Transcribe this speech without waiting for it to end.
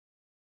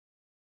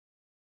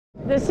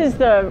This is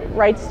the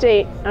Wright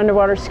State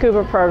underwater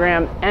scuba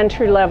program,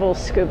 entry-level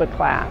scuba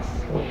class.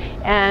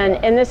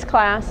 And in this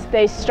class,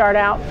 they start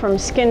out from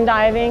skin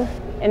diving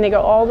and they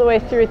go all the way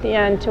through at the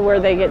end to where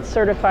they get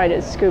certified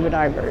as scuba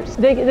divers.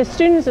 The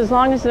students, as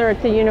long as they're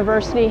at the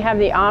university, have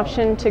the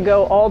option to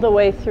go all the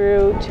way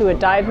through to a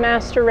dive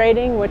master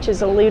rating, which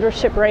is a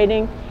leadership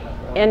rating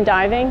in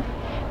diving.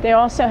 They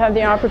also have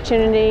the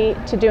opportunity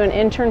to do an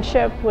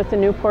internship with the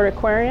Newport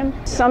Aquarium.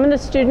 Some of the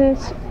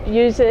students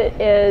use it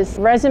as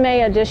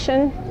resume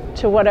addition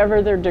to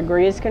whatever their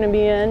degree is going to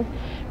be in,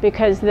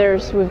 because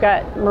we've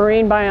got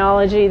marine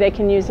biology they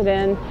can use it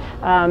in,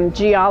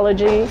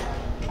 geology,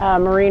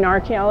 marine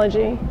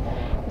archaeology,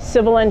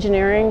 civil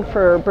engineering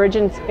for bridge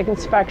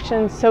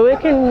inspections, so it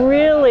can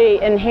really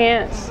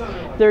enhance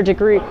their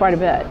degree quite a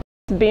bit.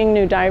 Being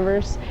new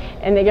divers,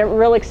 and they get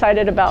real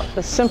excited about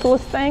the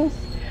simplest things,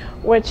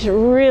 which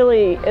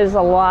really is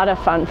a lot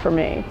of fun for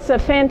me. It's a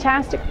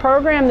fantastic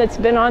program that's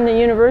been on the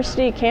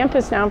university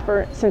campus now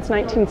since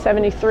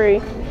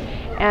 1973,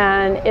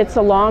 and it's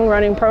a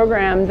long-running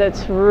program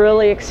that's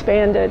really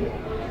expanded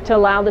to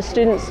allow the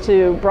students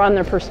to broaden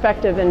their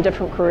perspective in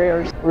different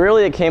careers.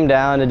 Really, it came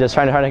down to just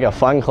trying to make a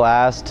fun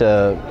class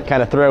to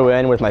kind of throw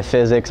in with my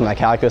physics and my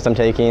calculus I'm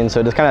taking, so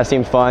it just kind of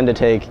seemed fun to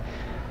take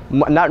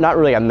not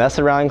really a mess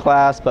around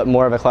class, but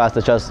more of a class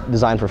that's just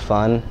designed for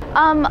fun.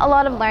 A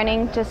lot of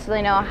learning, just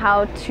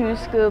how to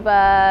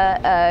scuba,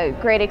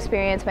 a great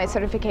experience, my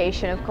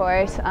certification of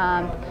course.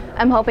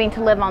 I'm hoping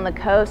to live on the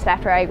coast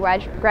after I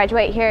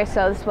graduate here,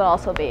 so this will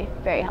also be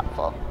very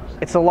helpful.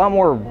 It's a lot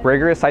more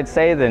rigorous, I'd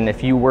say, than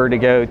if you were to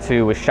go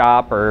to a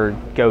shop or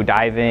go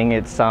diving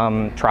at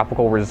some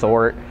tropical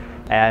resort,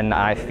 and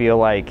I feel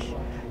like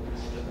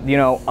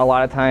a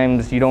lot of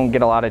times you don't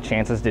get a lot of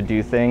chances to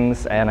do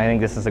things, and I think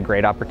this is a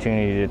great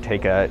opportunity to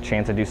take a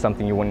chance to do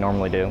something you wouldn't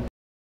normally do.